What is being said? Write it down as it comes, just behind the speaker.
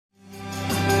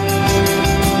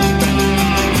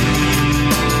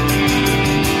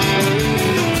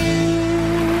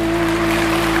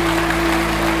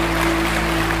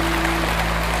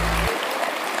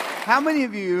How many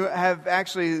of you have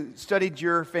actually studied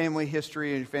your family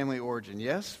history and family origin?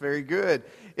 Yes, very good.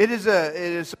 It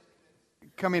is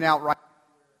coming out right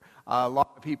now. A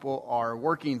lot of people are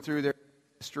working through their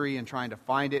history and trying to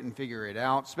find it and figure it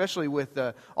out, especially with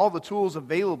all the tools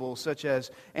available, such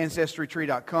as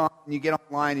Ancestrytree.com. You get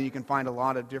online and you can find a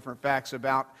lot of different facts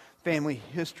about family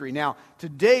history. Now,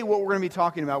 today what we're going to be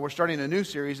talking about, we're starting a new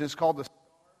series, and it's called The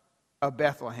Star of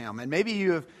Bethlehem. And maybe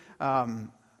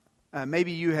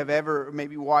you have ever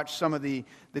watched some of the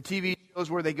TV shows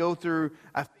where they go through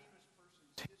a famous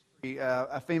person's history,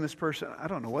 a famous person. I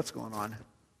don't know what's going on.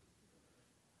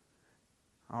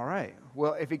 All right.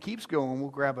 Well, if it keeps going, we'll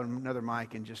grab another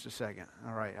mic in just a second.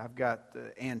 All right. I've got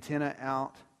the antenna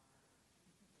out.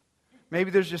 Maybe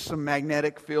there's just some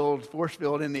magnetic field, force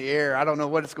field in the air. I don't know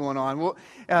what is going on. Well,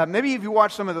 maybe if you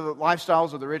watch some of the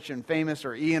lifestyles of the rich and famous,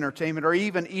 or E! Entertainment, or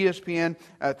even ESPN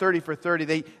 30 for 30,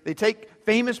 they take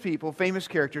famous people, famous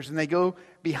characters, and they go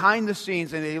behind the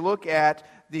scenes and they look at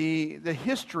the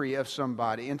history of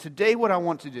somebody. And today what I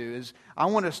want to do is I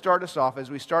want to start us off, as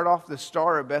we start off the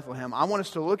Star of Bethlehem, I want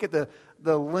us to look at the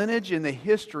lineage and the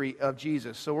history of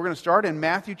Jesus. So we're going to start in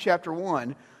Matthew chapter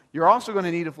 1. You're also going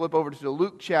to need to flip over to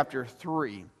Luke chapter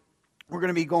 3. We're going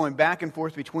to be going back and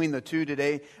forth between the two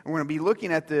today, and we're going to be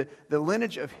looking at the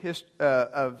lineage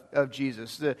of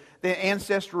Jesus, the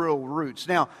ancestral roots.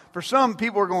 Now, for some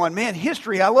people are going, man,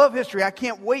 history, I love history. I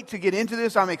can't wait to get into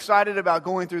this. I'm excited about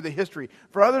going through the history.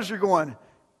 For others, you're going,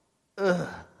 ugh,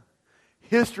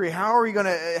 history, how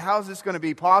is this going to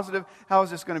be positive? How is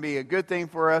this going to be a good thing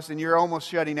for us? And you're almost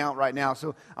shutting out right now.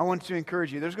 So I want to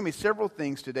encourage you. There's going to be several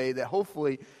things today that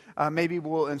hopefully maybe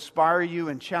will inspire you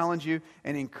and challenge you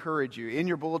and encourage you. In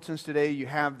your bulletins today, you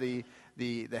have the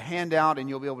handout, and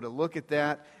you'll be able to look at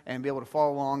that and be able to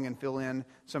follow along and fill in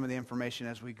some of the information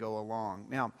as we go along.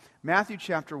 Now, Matthew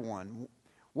chapter 1,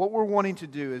 what we're wanting to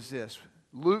do is this.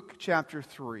 Luke chapter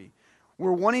 3.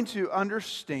 We're wanting to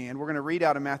understand, we're going to read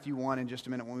out of Matthew 1 in just a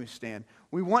minute when we stand.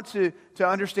 We want to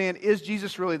understand, is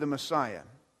Jesus really the Messiah?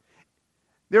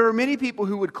 There are many people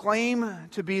who would claim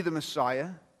to be the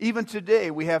Messiah. Even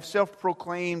today, we have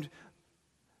self-proclaimed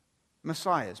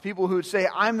Messiahs. People who would say,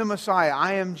 I'm the Messiah,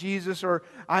 I am Jesus, or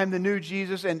I am the new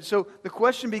Jesus. And so the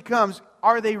question becomes,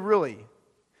 are they really?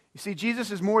 You see, Jesus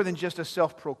is more than just a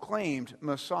self-proclaimed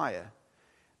Messiah.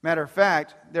 Matter of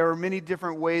fact, there are many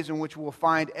different ways in which we'll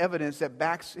find evidence that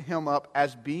backs him up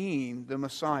as being the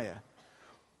Messiah.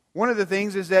 One of the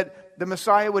things is that the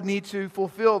Messiah would need to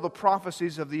fulfill the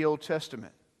prophecies of the Old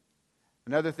Testament.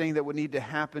 Another thing that would need to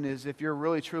happen is, if you're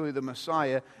really truly the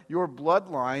Messiah, your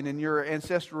bloodline and your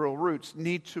ancestral roots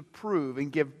need to prove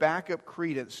and give backup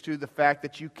credence to the fact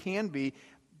that you can be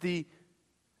the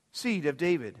seed of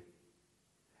David.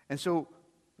 And so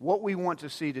what we want to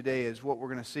see today is we're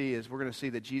going to see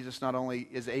that Jesus not only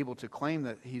is able to claim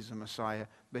that he's the Messiah,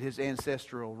 but his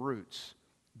ancestral roots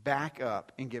back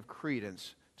up and give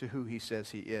credence to who he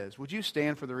says he is. Would you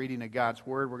stand for the reading of God's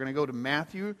Word? We're going to go to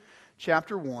Matthew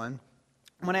chapter 1.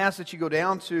 I'm going to ask that you go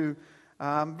down to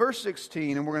verse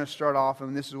 16, and we're going to start off,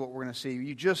 and this is what we're going to see.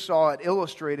 You just saw it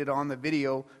illustrated on the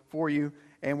video for you,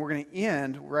 and we're going to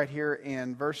end right here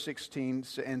in verse 16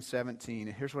 and 17.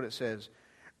 And here's what it says.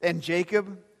 And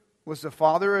Jacob was the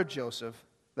father of Joseph,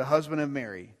 the husband of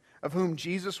Mary, of whom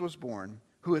Jesus was born,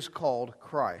 who is called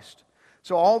Christ.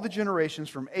 So all the generations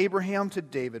from Abraham to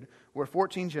David were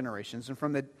 14 generations, and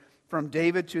from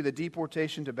David to the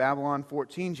deportation to Babylon,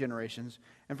 14 generations,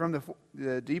 and from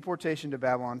the deportation to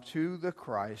Babylon to the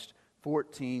Christ,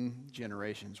 14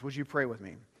 generations. Would you pray with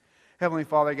me? Heavenly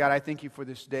Father, God, I thank you for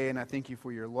this day, and I thank you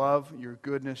for your love, your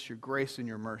goodness, your grace, and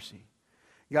your mercy.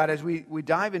 God, as we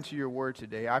dive into your word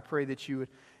today, I pray that you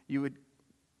would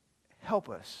help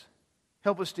us.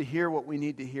 Help us to hear what we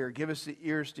need to hear. Give us the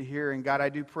ears to hear. And God, I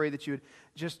do pray that you would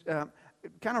just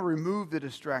kind of remove the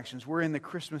distractions. We're in the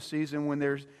Christmas season when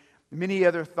there's many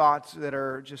other thoughts that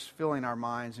are just filling our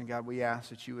minds. And God, we ask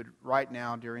that you would, right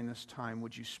now during this time,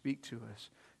 would you speak to us?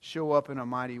 Show up in a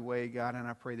mighty way, God. And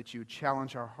I pray that you would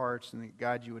challenge our hearts, and that,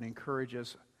 God, you would encourage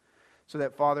us, so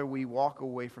that, Father, we walk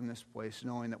away from this place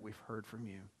knowing that we've heard from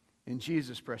you. In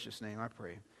Jesus' precious name I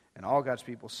pray. And all God's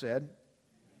people said,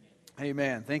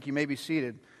 amen. Thank you. You may be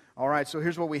seated. All right, so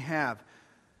here's what we have.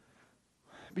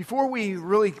 Before we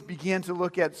really begin to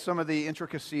look at some of the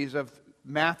intricacies of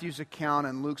Matthew's account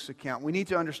and Luke's account, we need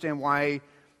to understand why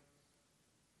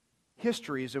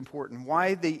history is important,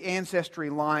 why the ancestry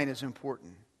line is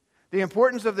important. The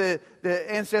importance of the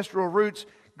ancestral roots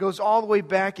goes all the way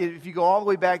back. If you go all the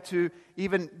way back to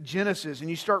even Genesis and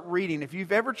you start reading, if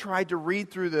you've ever tried to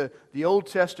read through the Old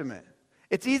Testament,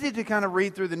 it's easy to kind of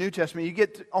read through the New Testament. You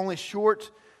get only short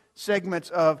segments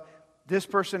of this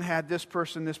person had this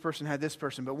person had this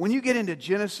person. But when you get into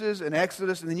Genesis and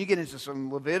Exodus, and then you get into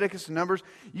some Leviticus and Numbers,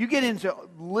 you get into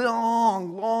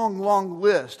long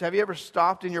lists. Have you ever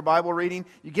stopped in your Bible reading?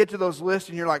 You get to those lists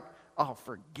and you're like, oh,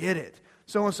 forget it.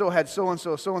 So-and-so had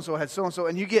so-and-so, so-and-so had so-and-so.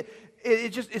 And you get,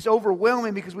 it's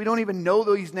overwhelming because we don't even know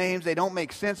these names. They don't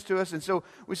make sense to us. And so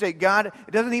we say, God,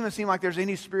 it doesn't even seem like there's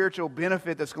any spiritual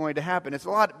benefit that's going to happen. It's a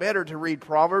lot better to read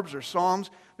Proverbs or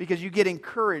Psalms because you get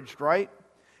encouraged, right?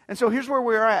 And so here's where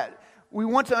we're at. We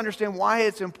want to understand why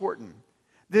it's important.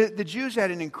 The Jews had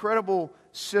an incredible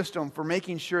system for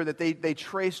making sure that they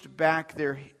traced back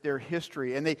their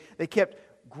history. And they kept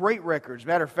great records.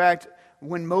 Matter of fact,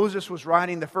 when Moses was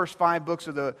writing the first 5 books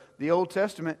of the Old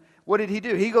Testament, what did he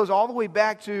do? He goes all the way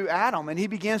back to Adam, and he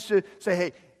begins to say,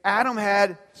 hey, Adam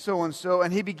had so-and-so,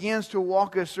 and he begins to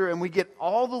walk us through, and we get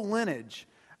all the lineage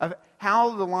of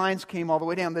how the lines came all the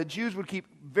way down. The Jews would keep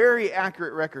very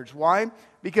accurate records. Why?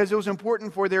 Because it was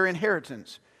important for their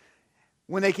inheritance.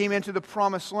 When they came into the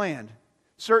Promised Land,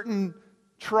 certain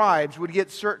tribes would get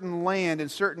certain land in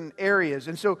certain areas,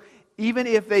 and so even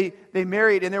if they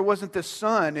married and there wasn't the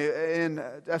son and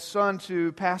a son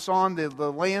to pass on the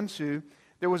land to,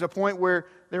 there was a point where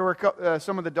there were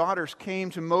some of the daughters came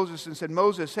to Moses and said,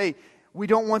 Moses, hey, we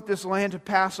don't want this land to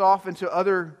pass off into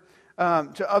other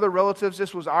relatives.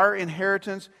 This was our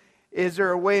inheritance. Is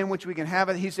there a way in which we can have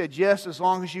it? He said, yes, as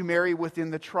long as you marry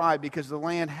within the tribe, because the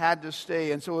land had to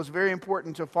stay. And so it's very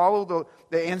important to follow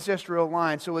the ancestral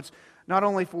line. So it's not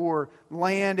only for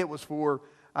land, it was for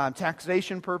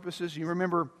taxation purposes. You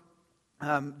remember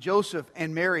Joseph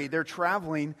and Mary, they're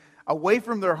traveling away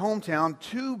from their hometown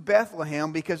to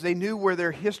Bethlehem because they knew where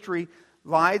their history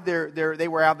lied. They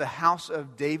were out of the house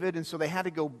of David, and so they had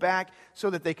to go back so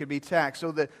that they could be taxed.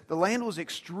 So the land was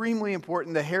extremely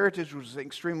important. The heritage was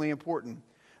extremely important.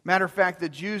 Matter of fact, the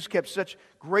Jews kept such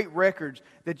great records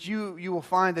that you will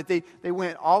find that they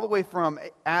went all the way from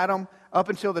Adam up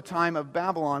until the time of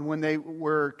Babylon when they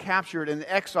were captured and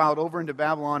exiled over into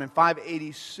Babylon in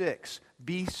 586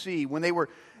 BC. When they were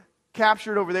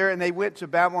captured over there and they went to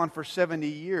Babylon for 70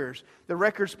 years, the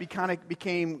records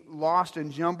became lost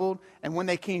and jumbled. And when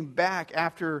they came back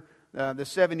after the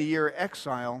 70-year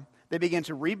exile, they began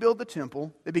to rebuild the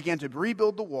temple, they began to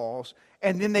rebuild the walls,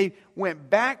 and then they went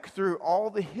back through all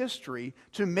the history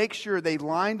to make sure they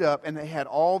lined up and they had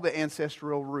all the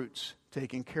ancestral roots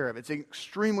taken care of. It's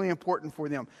extremely important for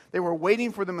them. They were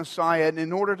waiting for the Messiah, and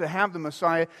in order to have the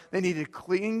Messiah, they needed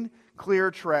clean, clear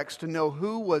tracks to know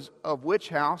who was of which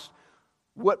house,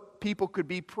 what people could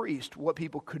be priests, what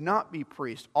people could not be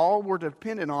priests. All were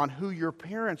dependent on who your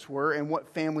parents were and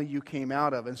what family you came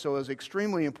out of, and so it was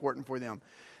extremely important for them.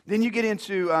 Then you get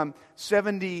into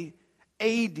 70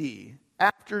 A.D.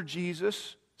 After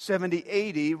Jesus, 70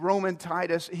 A.D., Roman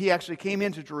Titus, he actually came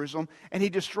into Jerusalem and he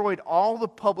destroyed all the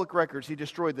public records. He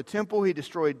destroyed the temple, he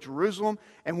destroyed Jerusalem,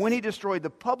 and when he destroyed the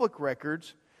public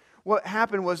records, what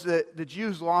happened was that the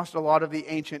Jews lost a lot of the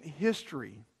ancient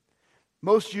history.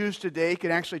 Most Jews today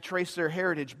can actually trace their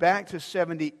heritage back to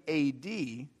 70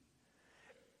 A.D.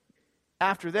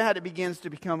 After that, it begins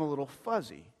to become a little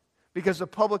fuzzy, because the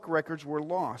public records were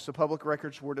lost. The public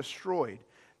records were destroyed.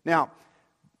 Now,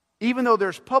 even though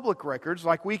there's public records,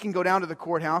 like we can go down to the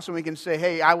courthouse and we can say,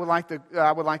 hey, I would like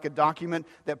a document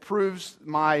that proves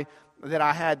that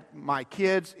I had my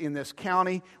kids in this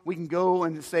county. We can go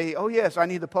and say, oh yes, I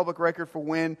need the public record for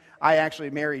when I actually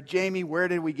married Jamie. Where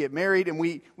did we get married? And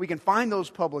we can find those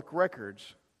public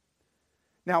records.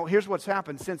 Now, here's what's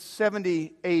happened. Since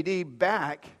 70 A.D.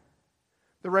 back,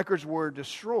 the records were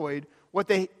destroyed. What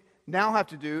they now have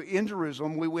to do in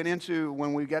Jerusalem,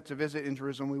 when we got to visit in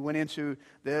Jerusalem, we went into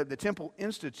the Temple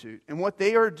Institute. And what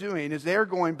they are doing is they're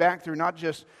going back through not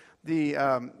just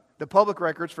the public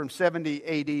records from 70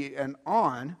 A.D. and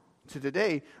on to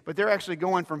today, but they're actually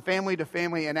going from family to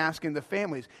family and asking the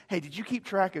families, hey, did you keep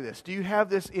track of this? Do you have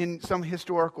this in some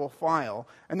historical file?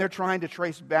 And they're trying to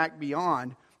trace back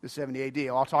beyond the 70 A.D.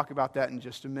 I'll talk about that in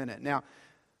just a minute. Now,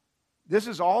 this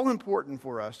is all important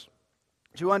for us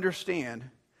to understand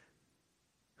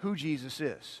who Jesus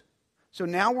is. So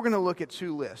now we're going to look at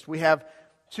 2 lists. We have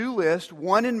 2 lists,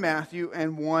 one in Matthew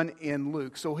and one in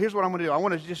Luke. So here's what I'm going to do. I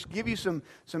want to just give you some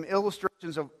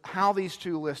illustrations of how these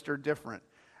 2 lists are different.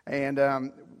 And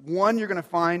one, you're going to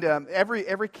find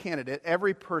every candidate,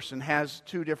 every person has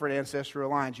 2 different ancestral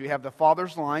lines. You have the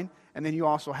father's line, and then you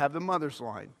also have the mother's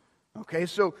line. Okay,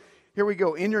 so here we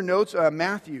go. In your notes,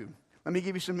 Matthew. Let me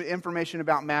give you some information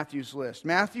about Matthew's list.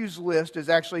 Matthew's list is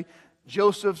actually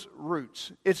Joseph's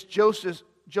roots. It's Joseph's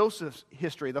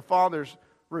history, the father's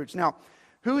roots. Now,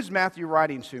 who is Matthew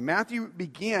writing to? Matthew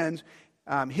begins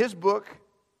his book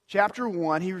chapter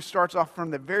 1, he starts off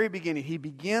from the very beginning. He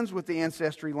begins with the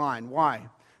ancestry line. Why?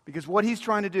 Because what he's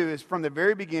trying to do is from the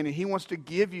very beginning, he wants to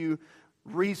give you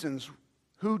reasons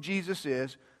who Jesus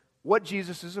is, what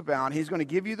Jesus is about. He's going to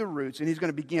give you the roots, and he's going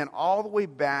to begin all the way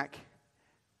back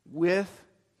with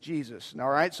Jesus. All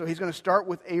right? So he's going to start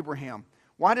with Abraham.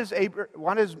 Why does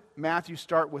Matthew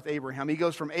start with Abraham? He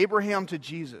goes from Abraham to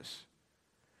Jesus.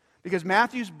 Because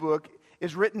Matthew's book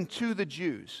is written to the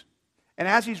Jews. And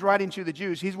as he's writing to the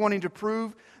Jews, he's wanting to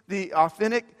prove the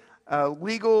authentic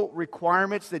legal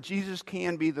requirements that Jesus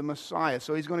can be the Messiah.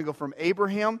 So he's going to go from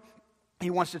Abraham.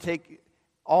 He wants to take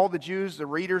all the Jews, the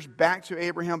readers, back to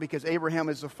Abraham because Abraham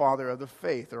is the father of the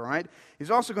faith, all right?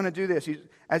 He's also going to do this.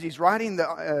 As he's writing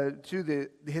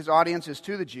his audiences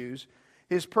to the Jews,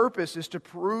 his purpose is to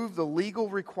prove the legal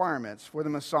requirements for the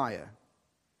Messiah.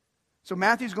 So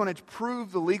Matthew's going to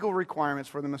prove the legal requirements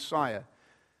for the Messiah,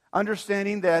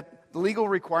 understanding that the legal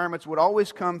requirements would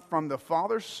always come from the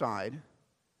Father's side,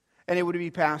 and it would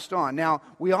be passed on. Now,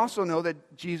 we also know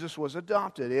that Jesus was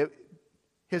adopted.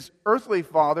 His earthly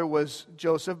father was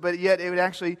Joseph, but yet it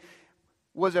actually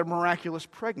was a miraculous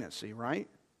pregnancy, right?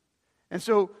 And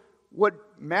so what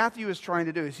Matthew is trying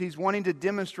to do is he's wanting to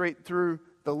demonstrate through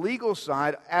the legal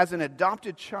side, as an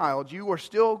adopted child, you are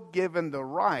still given the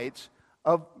rights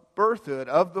of birthhood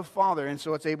of the Father, and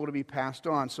so it's able to be passed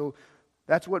on. So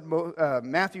that's what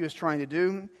Matthew is trying to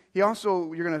do. He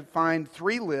also, you're going to find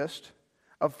 3 lists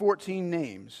of 14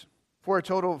 names for a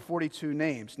total of 42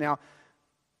 names. Now,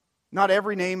 not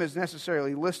every name is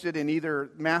necessarily listed in either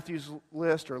Matthew's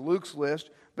list or Luke's list,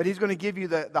 but he's going to give you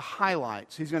the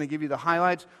highlights. He's going to give you the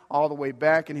highlights all the way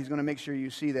back, and he's going to make sure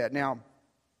you see that. Now,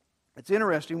 it's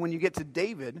interesting, when you get to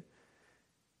David,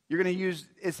 you're going to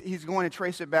he's going to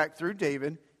trace it back through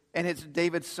David, and it's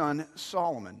David's son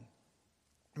Solomon.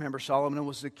 Remember, Solomon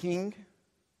was the king,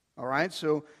 all right?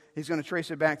 So he's going to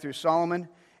trace it back through Solomon.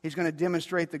 He's going to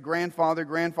demonstrate the grandfather.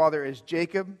 Grandfather is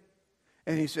Jacob,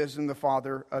 and he says, and the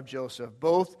father of Joseph.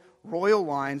 Both royal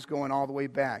lines going all the way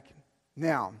back.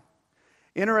 Now,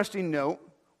 interesting note,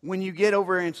 when you get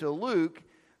over into Luke,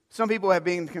 some people have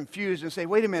been confused and say,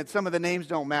 wait a minute, some of the names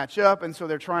don't match up, and so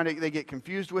they get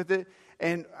confused with it.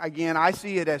 And again, I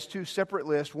see it as 2 separate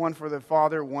lists, one for the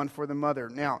father, one for the mother.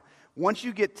 Now, once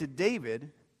you get to David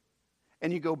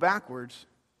and you go backwards,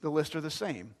 the lists are the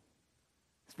same.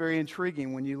 It's very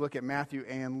intriguing when you look at Matthew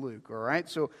and Luke, all right?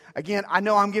 So again, I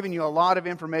know I'm giving you a lot of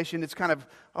information. It's kind of,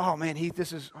 oh man, Heath,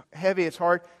 this is heavy, it's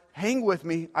hard. Hang with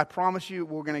me. I promise you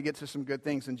we're going to get to some good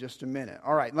things in just a minute.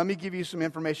 All right, let me give you some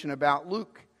information about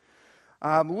Luke.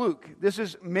 Luke, this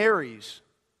is Mary's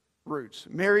roots,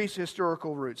 Mary's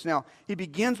historical roots. Now, he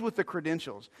begins with the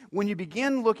credentials. When you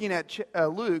begin looking at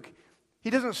Luke, he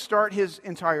doesn't start his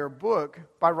entire book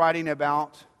by writing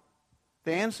about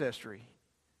the ancestry.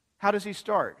 How does he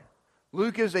start?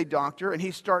 Luke is a doctor, and he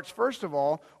starts, first of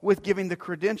all, with giving the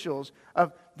credentials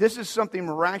of this is something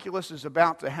miraculous is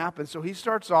about to happen. So he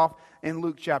starts off in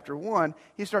Luke chapter 1,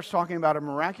 he starts talking about a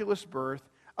miraculous birth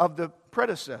of the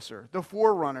predecessor, the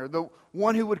forerunner, the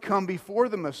one who would come before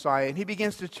the Messiah. And he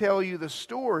begins to tell you the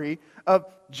story of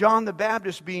John the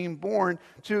Baptist being born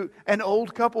to an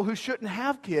old couple who shouldn't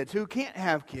have kids, who can't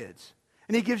have kids.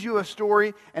 And he gives you a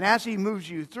story, and as he moves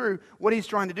you through, what he's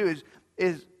trying to do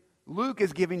is Luke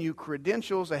is giving you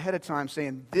credentials ahead of time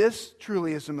saying this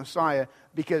truly is the Messiah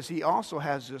because he also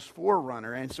has this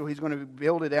forerunner, and so he's going to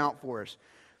build it out for us.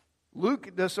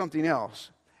 Luke does something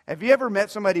else. Have you ever met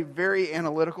somebody very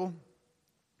analytical?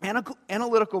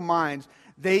 Analytical minds,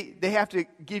 they have to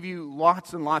give you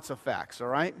lots and lots of facts, all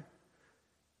right?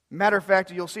 Matter of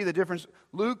fact, you'll see the difference.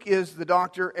 Luke is the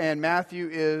doctor and Matthew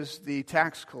is the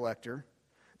tax collector.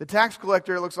 The tax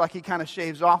collector, it looks like he kind of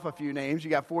shaves off a few names. You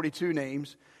got 42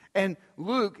 names. And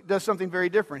Luke does something very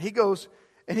different. He goes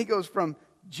from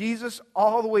Jesus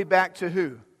all the way back to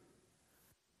who?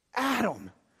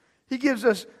 Adam. He gives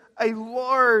us a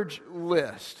large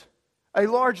list,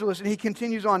 and he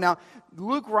continues on. Now,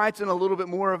 Luke writes in a little bit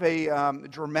more of a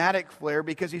dramatic flair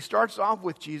because he starts off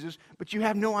with Jesus, but you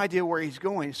have no idea where he's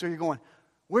going. So you're going,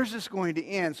 where's this going to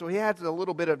end? So he adds a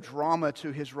little bit of drama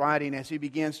to his writing as he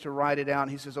begins to write it out.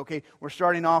 And he says, okay, we're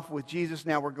starting off with Jesus,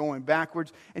 now we're going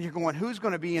backwards. And you're going, who's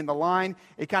going to be in the line?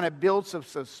 It kind of builds some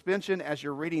suspension as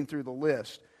you're reading through the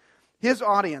list. His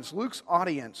audience, Luke's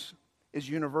audience, is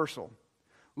universal.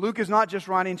 Luke is not just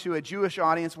writing to a Jewish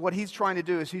audience. What he's trying to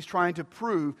do is he's trying to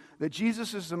prove that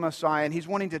Jesus is the Messiah, and he's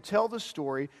wanting to tell the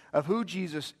story of who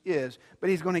Jesus is, but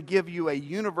he's going to give you a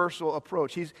universal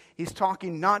approach. He's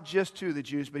talking not just to the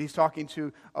Jews, but he's talking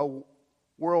to a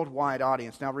worldwide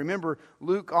audience. Now remember,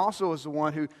 Luke also is the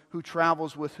one who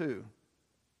travels with who?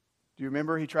 Do Do you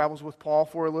remember? He travels with Paul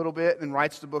for a little bit and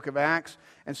writes the book of Acts.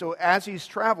 And so as he's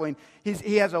traveling,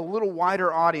 he has a little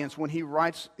wider audience when he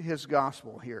writes his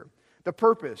gospel here. The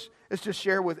purpose is to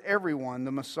share with everyone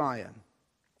the Messiah.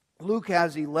 Luke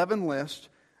has 11 lists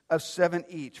of 7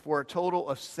 each for a total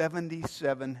of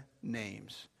 77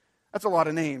 names. That's a lot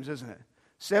of names, isn't it?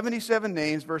 77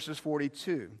 names versus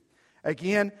 42.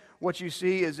 Again, what you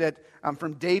see is that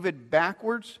from David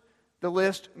backwards, the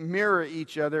lists mirror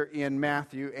each other in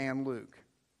Matthew and Luke.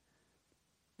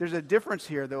 There's a difference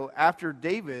here, though. After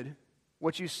David,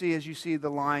 what you see is you see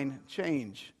the line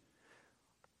change.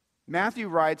 Matthew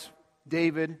writes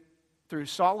David through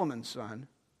Solomon's son.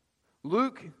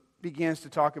 Luke begins to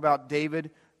talk about David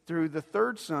through the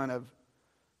third son of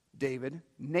David,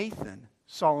 Nathan,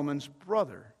 Solomon's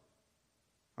brother.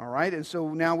 All right, and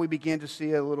so now we begin to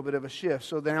see a little bit of a shift.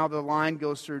 So now the line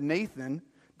goes through Nathan,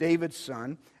 David's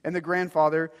son, and the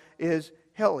grandfather is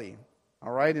Heli.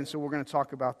 All right, and so we're going to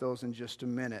talk about those in just a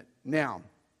minute. Now,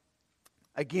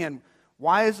 again,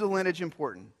 why is the lineage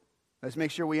important? Let's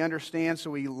make sure we understand so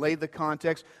we lay the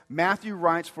context. Matthew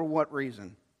writes for what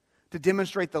reason? To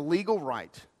demonstrate the legal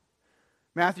right.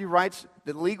 Matthew writes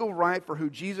the legal right for who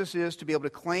Jesus is to be able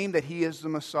to claim that he is the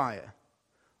Messiah.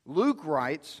 Luke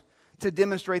writes to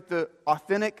demonstrate the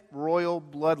authentic royal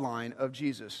bloodline of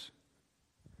Jesus.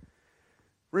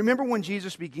 Remember when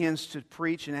Jesus begins to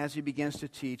preach and as he begins to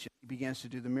teach, he begins to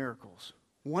do the miracles.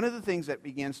 One of the things that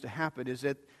begins to happen is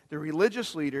that the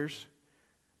religious leaders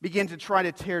begin to try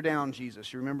to tear down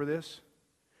Jesus. You remember this?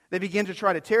 They begin to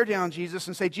try to tear down Jesus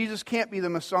and say Jesus can't be the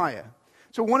Messiah.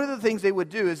 So one of the things they would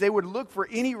do is they would look for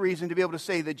any reason to be able to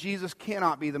say that Jesus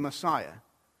cannot be the Messiah.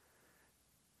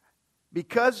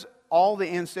 Because all the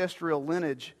ancestral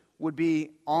lineage would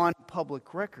be on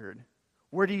public record,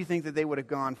 where do you think that they would have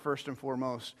gone first and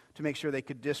foremost to make sure they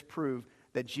could disprove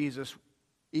that Jesus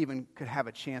even could have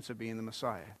a chance of being the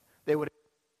Messiah? They would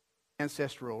have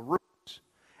ancestral roots,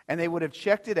 and they would have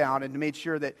checked it out and made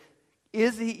sure that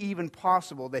is he even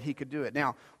possible that he could do it?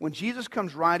 Now, when Jesus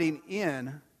comes riding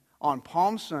in on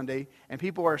Palm Sunday and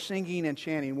people are singing and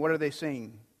chanting, what are they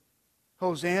singing?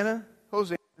 Hosanna,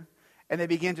 Hosanna. And they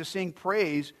begin to sing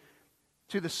praise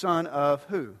to the son of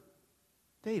who?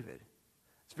 David.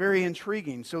 It's very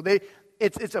intriguing. So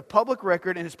it's a public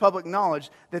record and it's public knowledge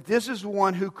that this is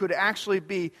one who could actually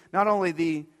be not only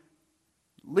the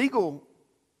legal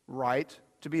right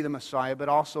to be the Messiah, but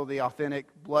also the authentic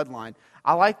bloodline.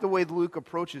 I like the way Luke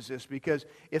approaches this because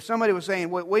if somebody was saying,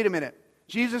 wait a minute,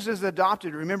 Jesus is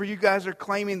adopted. Remember, you guys are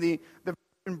claiming the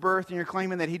virgin birth and you're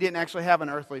claiming that he didn't actually have an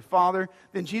earthly father.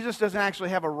 Then Jesus doesn't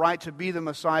actually have a right to be the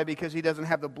Messiah because he doesn't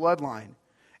have the bloodline.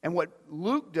 And what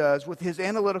Luke does with his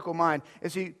analytical mind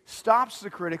is he stops the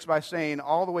critics by saying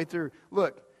all the way through,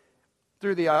 look,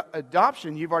 through the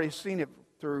adoption, you've already seen it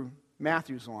through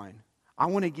Matthew's line. I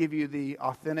want to give you the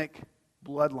authentic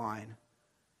bloodline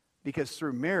because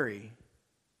through Mary,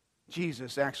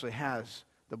 Jesus actually has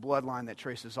the bloodline that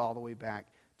traces all the way back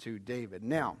to David.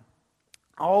 Now,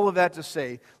 all of that to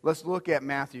say, let's look at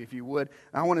Matthew, if you would.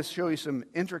 I want to show you some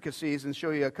intricacies and show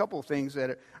you a couple of things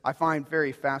that I find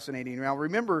very fascinating. Now,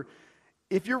 remember,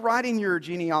 if you're writing your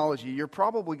genealogy, you're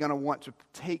probably going to want to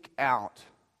take out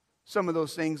some of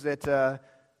those things that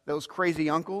those crazy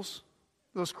uncles,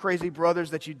 those crazy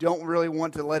brothers that you don't really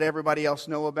want to let everybody else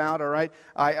know about, all right?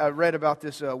 I read about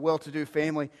this well-to-do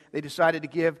family. They decided to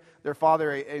give their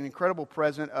father an incredible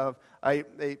present of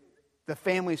the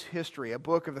family's history, a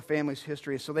book of the family's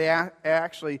history. So they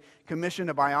actually commissioned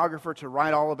a biographer to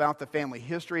write all about the family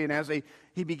history. And as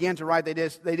he began to write, they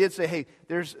did say, hey,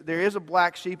 there is a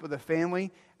black sheep of the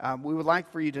family. We would like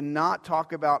for you to not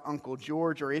talk about Uncle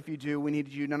George, or if you do, we need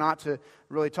you not to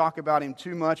really talk about him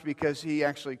too much because he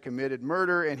actually committed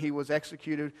murder and he was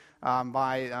executed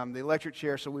by the electric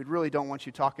chair, so we really don't want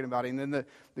you talking about him. And then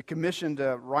the commissioned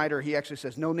writer, he actually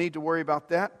says, no need to worry about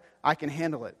that. I can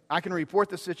handle it. I can report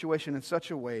the situation in such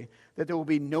a way that there will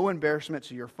be no embarrassment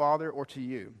to your father or to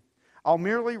you. I'll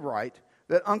merely write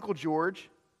that Uncle George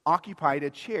occupied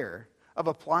a chair of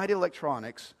applied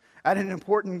electronics at an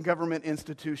important government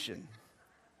institution.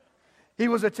 He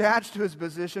was attached to his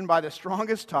position by the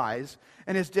strongest ties,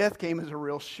 and his death came as a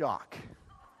real shock.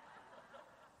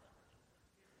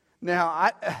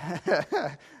 Now,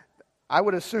 I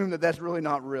would assume that that's really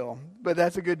not real, but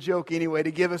that's a good joke anyway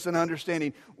to give us an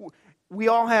understanding. We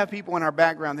all have people in our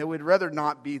background that would rather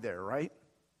not be there, right?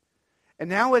 And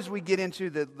now as we get into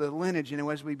the lineage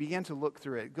and as we begin to look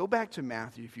through it, go back to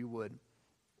Matthew if you would.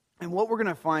 And what we're going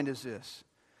to find is this.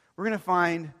 We're going to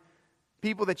find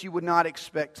people that you would not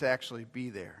expect to actually be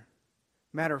there.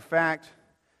 Matter of fact,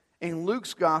 in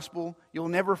Luke's gospel, you'll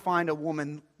never find a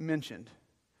woman mentioned.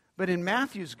 But in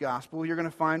Matthew's gospel, you're going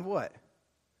to find what?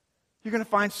 You're going to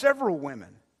find several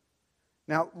women.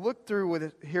 Now, look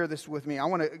through this with me. I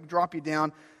want to drop you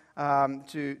down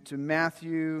to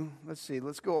Matthew. Let's see.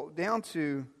 Let's go down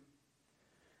to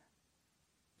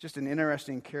just an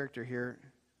interesting character here.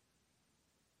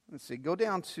 Let's see. Go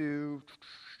down to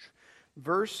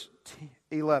verse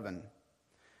 11.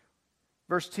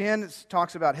 Verse 10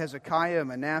 talks about Hezekiah,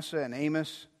 Manasseh, and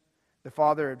Amos, the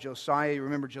father of Josiah. You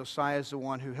remember Josiah is the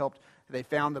one who helped. They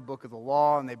found the book of the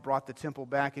law, and they brought the temple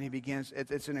back, and he begins.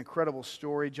 It's an incredible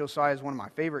story. Josiah is one of my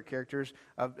favorite characters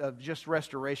of just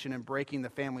restoration and breaking the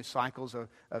family cycles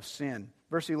of sin.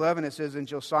 Verse 11, it says, "And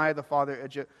Josiah, the father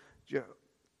of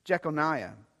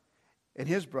Jeconiah, and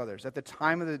his brothers, at the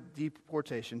time of the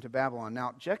deportation to Babylon."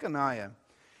 Now, Jeconiah,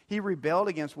 he rebelled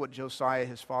against what Josiah,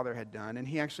 his father, had done, and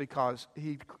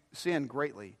he sinned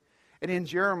greatly. And in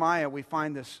Jeremiah, we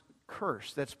find this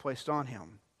curse that's placed on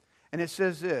him. And it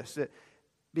says this, that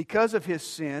because of his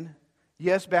sin,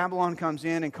 yes, Babylon comes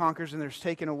in and conquers and there's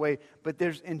taken away, but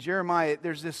in Jeremiah,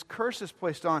 there's this curse that's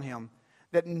placed on him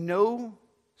that no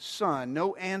son,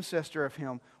 no ancestor of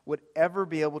him would ever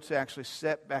be able to actually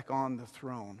sit back on the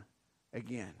throne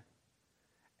again.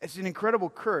 It's an incredible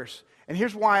curse. And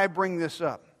here's why I bring this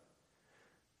up.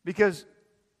 Because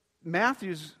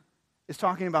Matthew is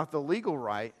talking about the legal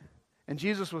right, and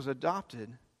Jesus was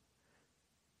adopted.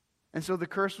 And so the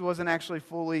curse wasn't actually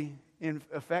fully in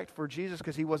effect for Jesus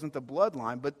because he wasn't the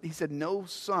bloodline. But he said no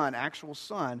son, actual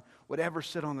son, would ever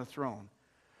sit on the throne.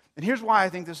 And here's why I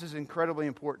think this is incredibly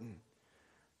important.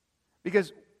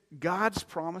 Because God's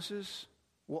promises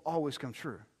will always come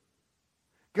true.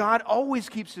 God always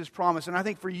keeps His promise. And I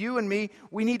think for you and me,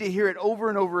 we need to hear it over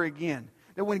and over again.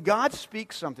 That when God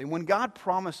speaks something, when God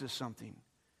promises something,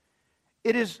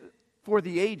 it is for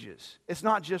the ages. It's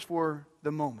not just for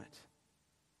the moment.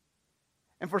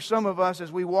 And for some of us,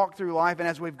 as we walk through life and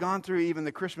as we've gone through even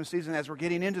the Christmas season, as we're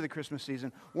getting into the Christmas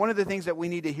season, one of the things that we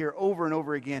need to hear over and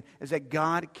over again is that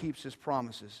God keeps His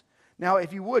promises. Now,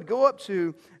 if you would, go up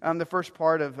to the first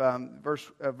part of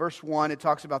verse 1. It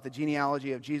talks about the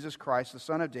genealogy of Jesus Christ, the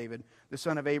son of David, the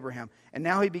son of Abraham. And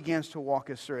now he begins to walk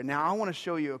us through it. Now, I want to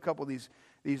show you a couple of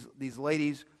these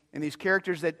ladies and these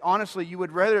characters that, honestly, you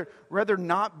would rather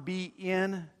not be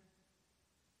in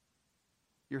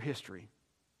your history.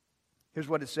 Here's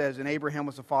what it says. And Abraham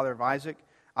was the father of Isaac,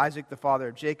 Isaac the father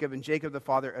of Jacob, and Jacob the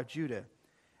father of Judah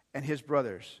and his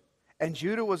brothers. And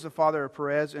Judah was the father of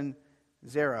Perez and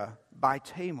Zerah by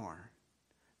Tamar.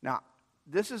 Now,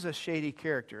 this is a shady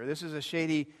character. This is a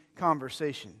shady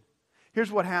conversation. Here's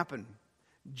what happened.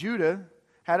 Judah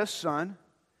had a son,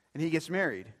 and he gets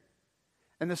married.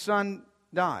 And the son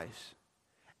dies.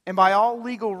 And by all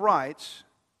legal rights,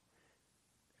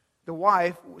 the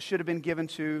wife should have been given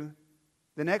to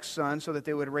the next son so that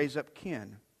they would raise up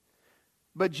kin.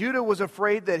 But Judah was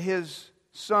afraid that his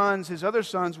other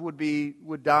sons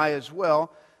would die as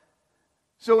well.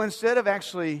 So instead of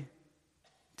actually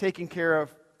taking care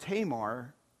of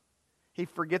Tamar, he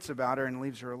forgets about her and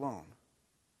leaves her alone.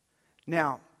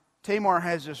 Now, Tamar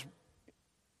has this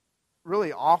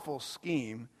really awful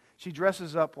scheme. She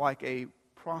dresses up like a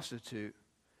prostitute,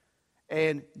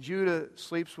 and Judah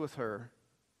sleeps with her.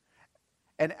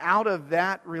 And out of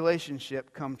that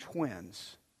relationship come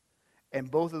twins.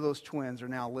 And both of those twins are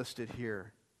now listed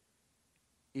here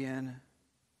in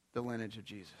the lineage of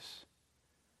Jesus.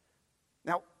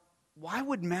 Now, why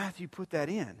would Matthew put that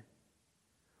in?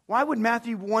 Why would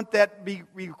Matthew want that be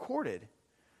recorded?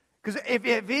 Because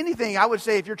if anything, I would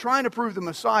say if you're trying to prove the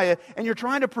Messiah and you're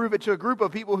trying to prove it to a group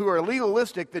of people who are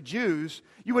legalistic, the Jews,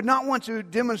 you would not want to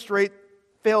demonstrate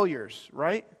failures,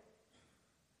 right?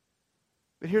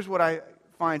 But here's what I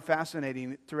find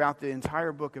fascinating throughout the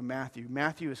entire book of Matthew.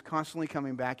 Matthew is constantly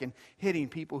coming back and hitting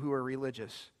people who are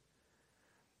religious.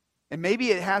 And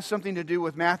maybe it has something to do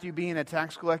with Matthew being a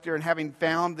tax collector and having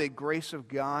found the grace of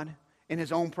God in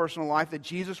his own personal life, that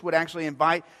Jesus would actually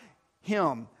invite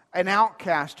him, an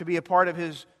outcast, to be a part of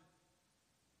his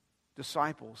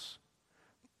disciples.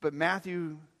 But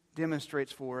Matthew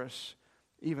demonstrates for us,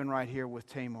 even right here with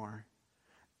Tamar,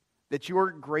 that your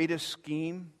greatest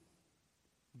scheme,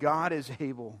 God is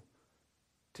able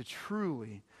to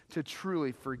truly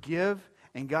forgive,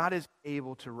 and God is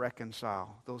able to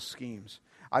reconcile those schemes.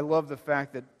 I love the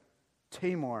fact that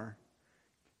Tamar,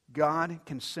 God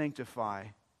can sanctify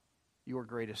your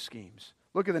greatest schemes.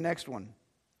 Look at the next one.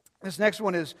 This next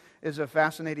one is a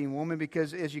fascinating woman,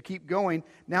 because as you keep going,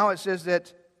 now it says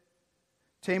that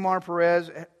Tamar,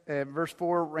 Perez, verse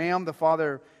 4, Ram, the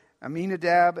father of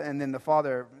Aminadab, and then the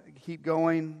father, keep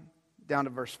going down to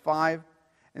verse 5.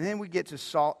 And then we get to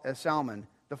Salmon,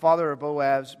 the father of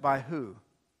Boaz, by who?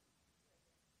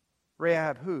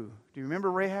 Rahab who? Do you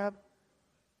remember Rahab?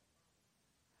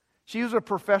 She was a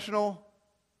professional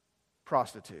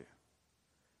prostitute.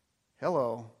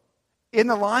 Hello. In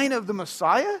the line of the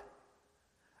Messiah?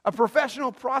 A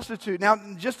professional prostitute. Now,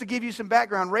 just to give you some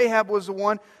background, Rahab was the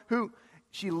one who,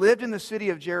 she lived in the city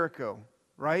of Jericho,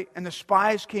 right? And the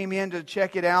spies came in to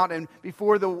check it out. And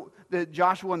before the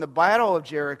Joshua and the battle of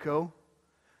Jericho,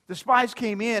 the spies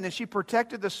came in and she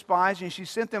protected the spies and she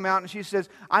sent them out and she says,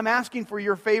 I'm asking for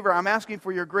your favor, I'm asking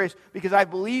for your grace because I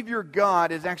believe your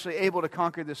God is actually able to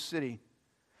conquer this city.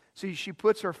 See, she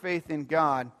puts her faith in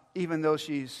God even though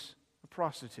she's a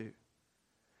prostitute.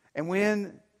 And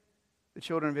when the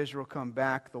children of Israel come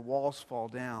back, the walls fall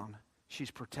down.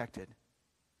 She's protected.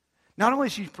 Not only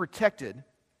is she protected,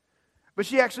 but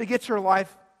she actually gets her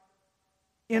life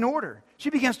in order. She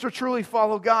begins to truly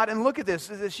follow God. And look at this.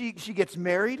 She gets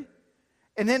married,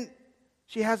 and then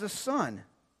she has a son.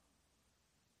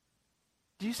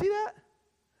 Do you see that?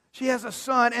 She has a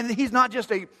son, and he's not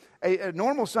just a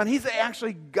normal son. He's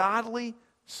actually godly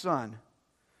son.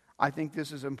 I think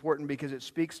this is important because it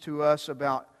speaks to us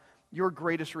about your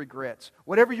greatest regrets.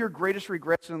 Whatever your greatest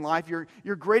regrets in life,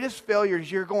 your greatest failures,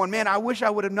 you're going, man, I wish I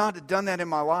would have not done that in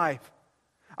my life.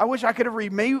 I wish I could have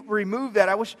removed that.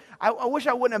 I wish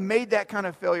I wouldn't have made that kind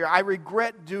of failure. I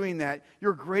regret doing that.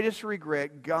 Your greatest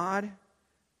regret, God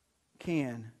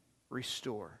can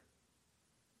restore.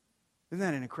 Isn't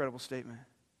that an incredible statement?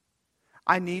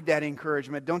 I need that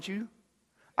encouragement, don't you?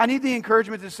 I need the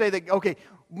encouragement to say that, okay,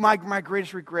 my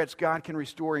greatest regrets, God can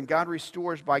restore. And God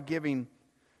restores by giving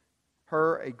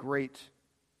her a great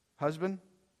husband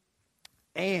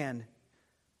and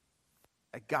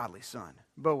a godly son,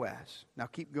 Boaz. Now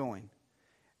keep going.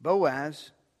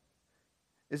 Boaz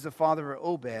is the father of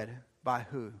Obed by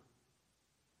who?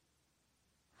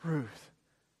 Ruth.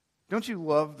 Don't you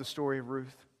love the story of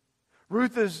Ruth?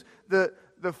 Ruth is the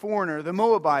foreigner, the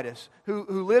Moabitess, who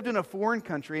lived in a foreign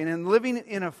country. And in living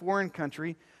in a foreign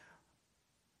country,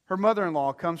 her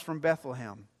mother-in-law comes from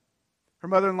Bethlehem. Her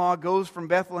mother-in-law goes from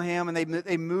Bethlehem and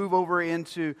they move over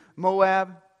into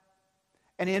Moab.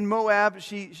 And in Moab,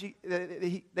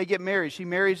 they get married. She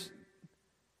marries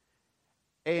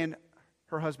and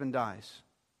her husband dies.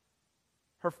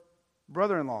 Her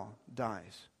brother-in-law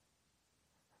dies.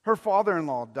 Her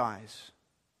father-in-law dies.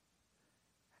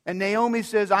 And Naomi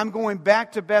says, I'm going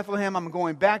back to Bethlehem. I'm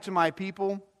going back to my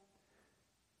people.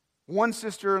 One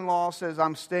sister-in-law says,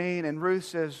 I'm staying. And Ruth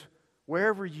says,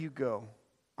 wherever you go,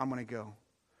 I'm going to go.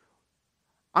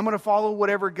 I'm going to follow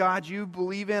whatever God you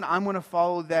believe in. I'm going to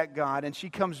follow that God. And she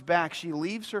comes back. She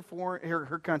leaves her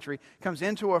country, comes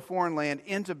into a foreign land,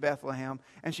 into Bethlehem,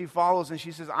 and she follows and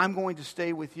she says, I'm going to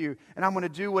stay with you. And I'm going to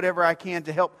do whatever I can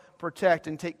to help protect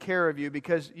and take care of you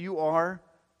because you are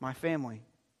my family.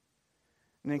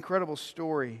 An incredible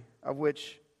story of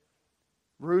which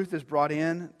Ruth is brought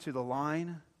in to the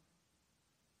line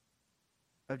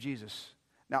of Jesus.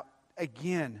 Now,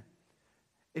 again,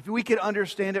 if we could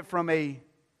understand it from a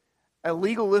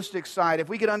legalistic side, if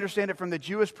we could understand it from the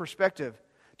Jewish perspective,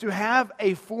 to have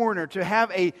a foreigner, to have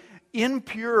a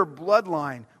impure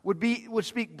bloodline would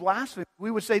speak blasphemy. We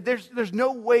would say there's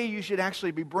no way you should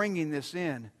actually be bringing this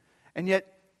in. And yet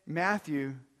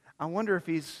Matthew, I wonder if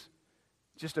he's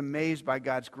just amazed by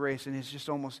God's grace and it's just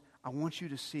almost, I want you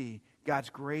to see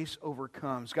God's grace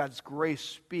overcomes. God's grace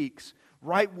speaks.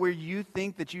 Right where you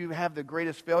think that you have the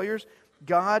greatest failures,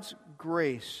 God's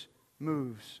grace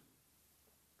moves.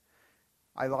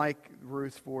 I like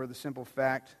Ruth for the simple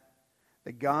fact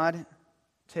that God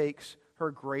takes her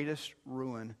greatest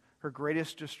ruin, her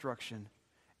greatest destruction,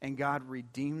 and God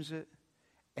redeems it,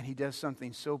 and He does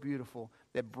something so beautiful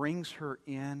that brings her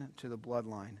in to the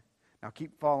bloodline. Now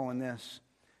keep following this.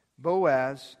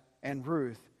 Boaz and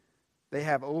Ruth, they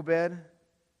have Obed,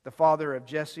 the father of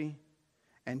Jesse,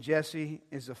 and Jesse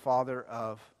is the father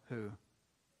of who?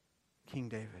 King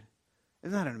David.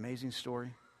 Isn't that an amazing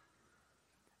story?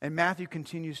 And Matthew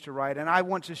continues to write, and I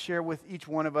want to share with each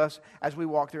one of us as we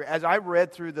walk through, as I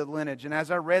read through the lineage and as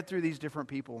I read through these different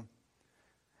people,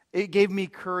 it gave me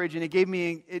courage and it gave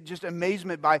me just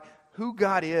amazement by who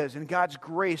God is and God's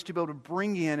grace to be able to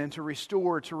bring in and to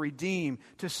restore, to redeem,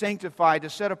 to sanctify, to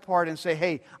set apart and say,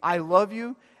 hey, I love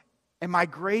you and my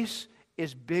grace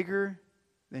is bigger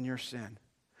than your sin.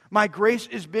 My grace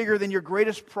is bigger than your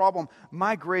greatest problem.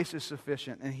 My grace is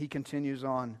sufficient. And he continues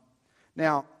on.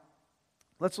 Now,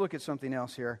 let's look at something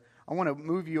else here. I want to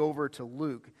move you over to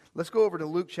Luke. Let's go over to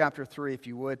Luke chapter 3, if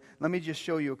you would. Let me just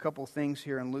show you a couple things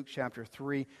here in Luke chapter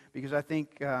 3, because I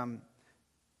think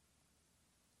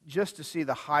just to see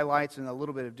the highlights and a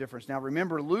little bit of difference. Now,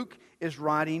 remember, Luke is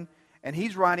writing, and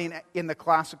he's writing in the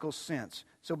classical sense.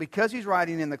 So because he's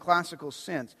writing in the classical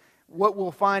sense, what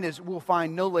we'll find is we'll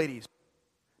find no ladies.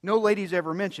 No ladies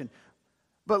ever mentioned.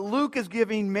 But Luke is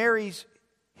giving Mary's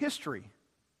history.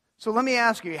 So let me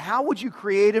ask you, how would you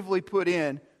creatively put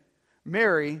in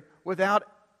Mary without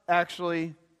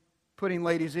actually putting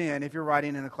ladies in if you're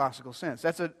writing in a classical sense?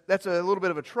 That's a little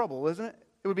bit of a trouble, isn't it?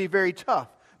 It would be very tough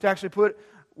to actually put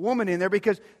woman in there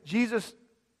because Jesus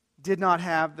did not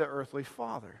have the earthly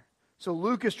father. So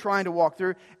Luke is trying to walk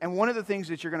through, and one of the things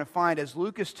that you're going to find as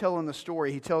Luke is telling the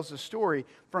story, he tells the story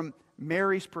from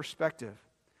Mary's perspective.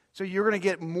 So you're going to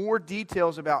get more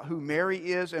details about who Mary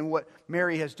is and what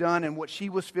Mary has done and what she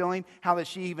was feeling, how that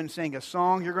she even sang a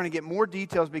song. You're going to get more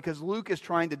details because Luke is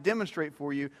trying to demonstrate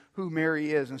for you who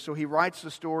Mary is. And so he writes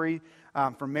the story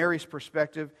from Mary's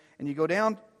perspective. And you go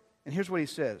down, and here's what he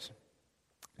says.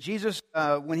 Jesus,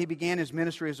 when he began his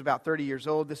ministry, was about 30 years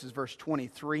old. This is verse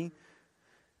 23.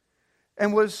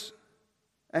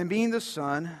 And being the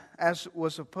son, as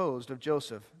was supposed, of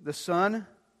Joseph, the son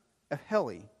of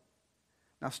Heli.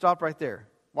 Now stop right there.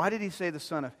 Why did he say the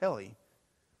son of Heli?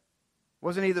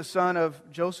 Wasn't he the son of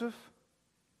Joseph?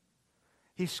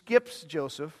 He skips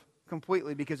Joseph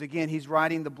completely because, again, he's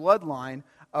writing the bloodline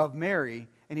of Mary,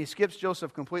 and he skips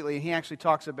Joseph completely, and he actually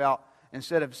talks about,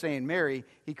 instead of saying Mary,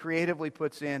 he creatively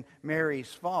puts in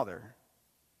Mary's father.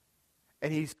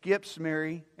 And he skips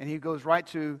Mary, and he goes right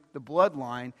to the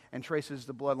bloodline and traces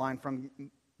the bloodline from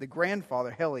the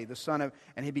grandfather, Heli, the son of,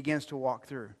 and he begins to walk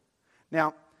through.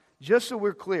 Now, just so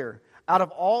we're clear, out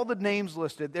of all the names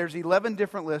listed, there's 11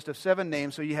 different lists of 7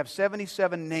 names, so you have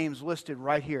 77 names listed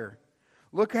right here.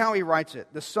 Look how he writes it.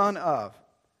 The son of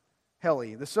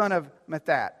Heli, the son of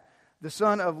Mathat, the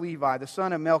son of Levi, the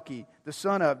son of Melchi, the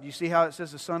son of, do you see how it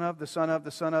says the son of, the son of, the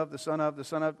son of, the son of, the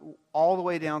son of, all the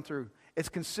way down through? It's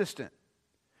consistent.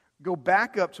 Go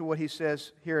back up to what he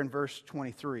says here in verse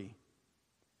 23.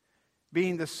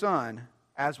 Being the son,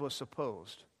 as was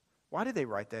supposed. Why did they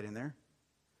write that in there?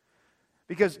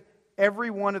 Because every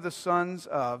one of the sons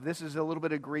of, this is a little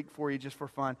bit of Greek for you just for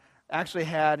fun, actually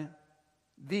had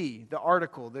the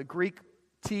article, the Greek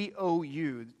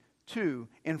tou, two,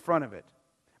 in front of it.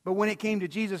 But when it came to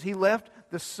Jesus, he left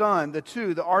the son,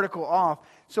 the article off,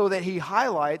 so that he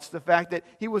highlights the fact that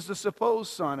he was the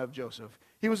supposed son of Joseph.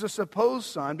 He was a supposed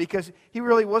son because he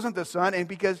really wasn't the son, and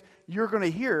because you're going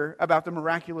to hear about the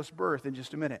miraculous birth in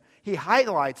just a minute. He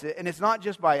highlights it, and it's not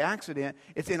just by accident.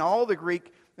 It's in all the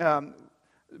Greek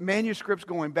manuscripts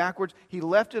going backwards. He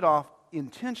left it off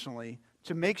intentionally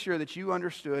to make sure that you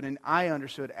understood, and I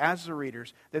understood as the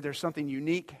readers, that there's something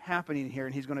unique happening here,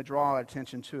 and he's going to draw our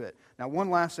attention to it. Now,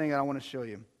 one last thing that I want to show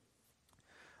you.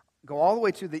 Go all the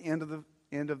way to the end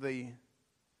of the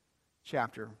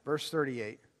chapter, verse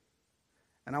 38.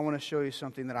 And I want to show you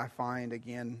something that I find,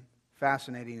 again,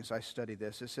 fascinating as I study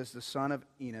this. It says, the son of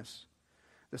Enos,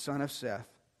 the son of Seth,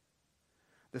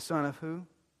 the son of who?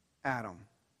 Adam.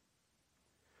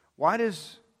 Why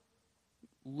does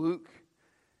Luke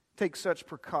take such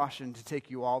precaution to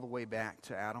take you all the way back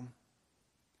to Adam?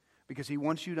 Because he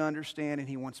wants you to understand, and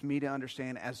he wants me to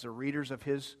understand as the readers of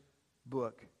his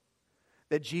book,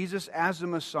 that Jesus as the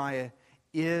Messiah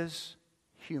is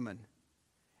human.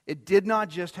 It did not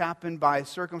just happen by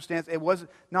circumstance. It was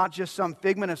not just some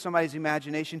figment of somebody's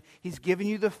imagination. He's giving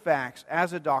you the facts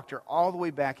as a doctor all the way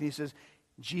back, and he says,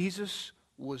 Jesus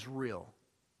was real.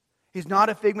 He's not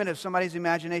a figment of somebody's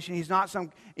imagination. He's not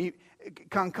some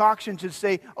concoction to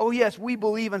say, oh yes, we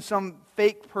believe in some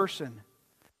fake person.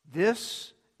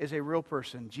 This is a real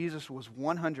person. Jesus was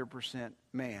 100%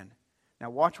 man. Now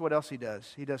watch what else he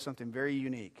does. He does something very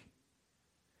unique.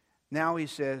 Now he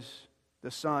says,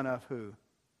 the son of who?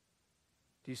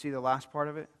 Do you see the last part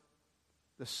of it?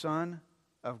 The Son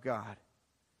of God.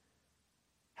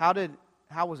 How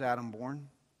was Adam born?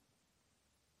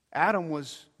 Adam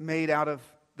was made out of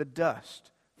the dust,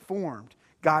 formed.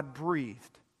 God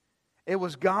breathed. It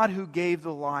was God who gave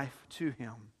the life to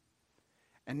him.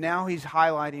 And now he's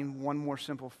highlighting one more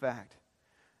simple fact.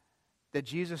 That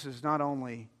Jesus is not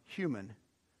only human,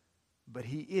 but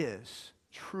he is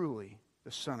truly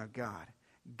the Son of God.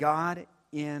 God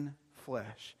in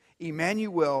flesh.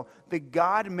 Emmanuel, the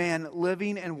God-man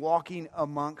living and walking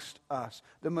amongst us.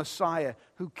 The Messiah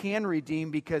who can redeem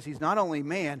because he's not only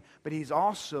man, but he's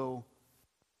also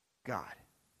God.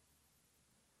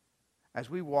 As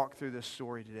we walk through this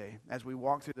story today, as we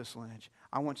walk through this lineage,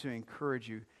 I want to encourage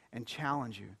you and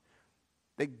challenge you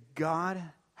that God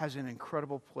has an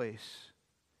incredible place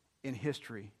in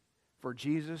history for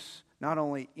Jesus, not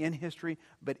only in history,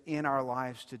 but in our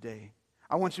lives today.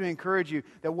 I want to encourage you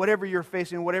that whatever you're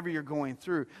facing, whatever you're going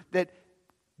through, that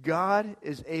God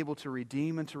is able to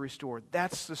redeem and to restore.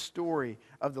 That's the story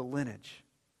of the lineage.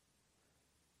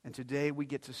 And today we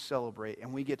get to celebrate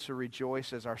and we get to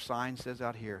rejoice, as our sign says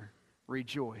out here.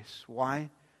 Rejoice. Why?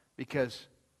 Because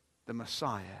the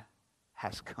Messiah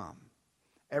has come.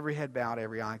 Every head bowed,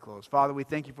 every eye closed. Father, we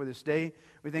thank you for this day.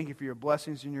 We thank you for your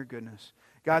blessings and your goodness.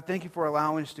 God, thank you for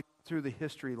allowing us to go through the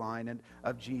history line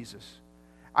of Jesus.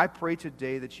 I pray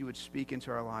today that you would speak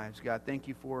into our lives. God, thank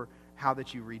you for how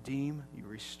that you redeem, you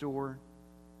restore.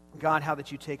 God, how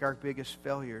that you take our biggest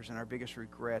failures and our biggest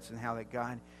regrets, and how that,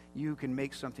 God, you can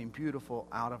make something beautiful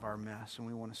out of our mess. And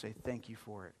we want to say thank you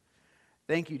for it.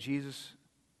 Thank you, Jesus,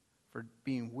 for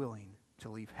being willing to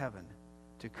leave heaven,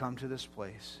 to come to this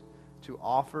place, to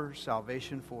offer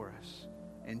salvation for us.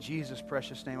 In Jesus'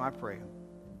 precious name I pray.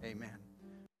 Amen.